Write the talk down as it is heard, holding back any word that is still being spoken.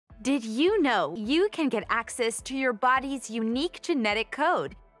Did you know you can get access to your body's unique genetic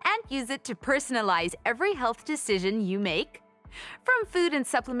code and use it to personalize every health decision you make? From food and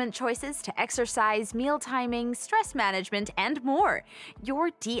supplement choices to exercise, meal timing, stress management, and more, your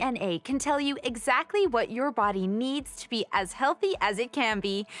DNA can tell you exactly what your body needs to be as healthy as it can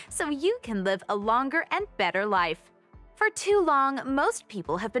be, so you can live a longer and better life. For too long, most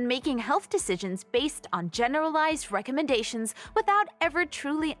people have been making health decisions based on generalized recommendations without ever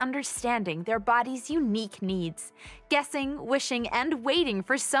truly understanding their body's unique needs, guessing, wishing, and waiting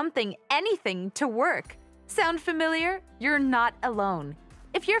for anything to work. Sound familiar? You're not alone.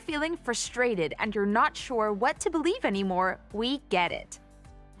 If you're feeling frustrated and you're not sure what to believe anymore, we get it.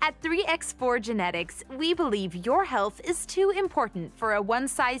 At 3x4 Genetics, we believe your health is too important for a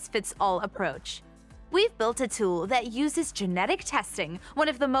one-size-fits-all approach. We've built a tool that uses genetic testing, one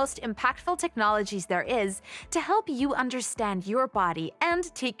of the most impactful technologies there is, to help you understand your body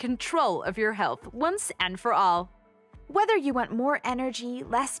and take control of your health once and for all. Whether you want more energy,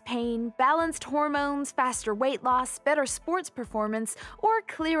 less pain, balanced hormones, faster weight loss, better sports performance, or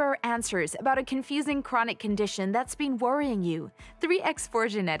clearer answers about a confusing chronic condition that's been worrying you,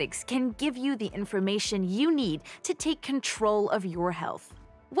 3x4 Genetics can give you the information you need to take control of your health.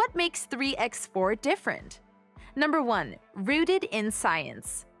 What makes 3x4 different? Number 1. Rooted in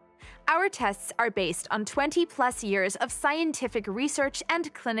science. Our tests are based on 20+ years of scientific research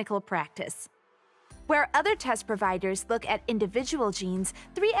and clinical practice. Where other test providers look at individual genes,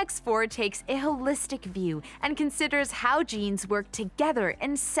 3x4 takes a holistic view and considers how genes work together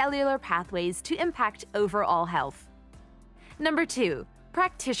in cellular pathways to impact overall health. Number 2.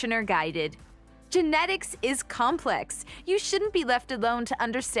 Practitioner-guided. Genetics is complex. You shouldn't be left alone to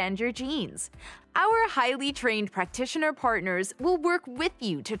understand your genes. Our highly trained practitioner partners will work with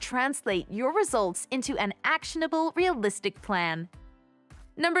you to translate your results into an actionable, realistic plan.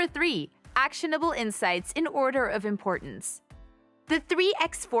 Number 3. Actionable insights in order of importance. The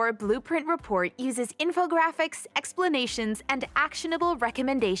 3x4 Blueprint Report uses infographics, explanations, and actionable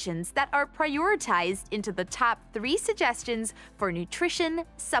recommendations that are prioritized into the top 3 suggestions for nutrition,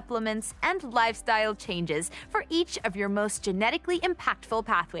 supplements, and lifestyle changes for each of your most genetically impactful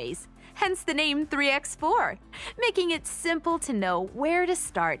pathways. Hence the name 3x4, making it simple to know where to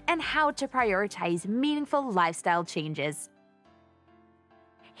start and how to prioritize meaningful lifestyle changes.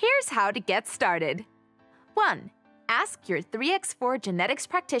 Here's how to get started. 1. Ask your 3x4 Genetics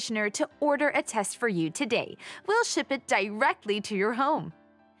practitioner to order a test for you today. We'll ship it directly to your home.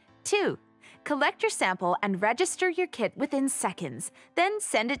 2. Collect your sample and register your kit within seconds, then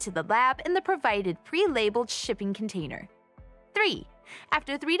send it to the lab in the provided pre-labeled shipping container. 3.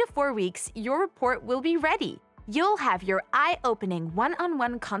 After 3 to 4 weeks, your report will be ready. You'll have your eye-opening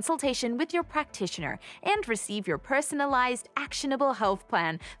one-on-one consultation with your practitioner and receive your personalized, actionable health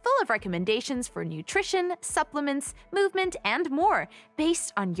plan full of recommendations for nutrition, supplements, movement, and more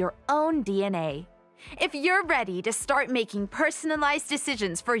based on your own DNA. If you're ready to start making personalized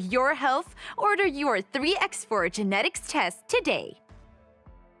decisions for your health, order your 3x4 Genetics test today.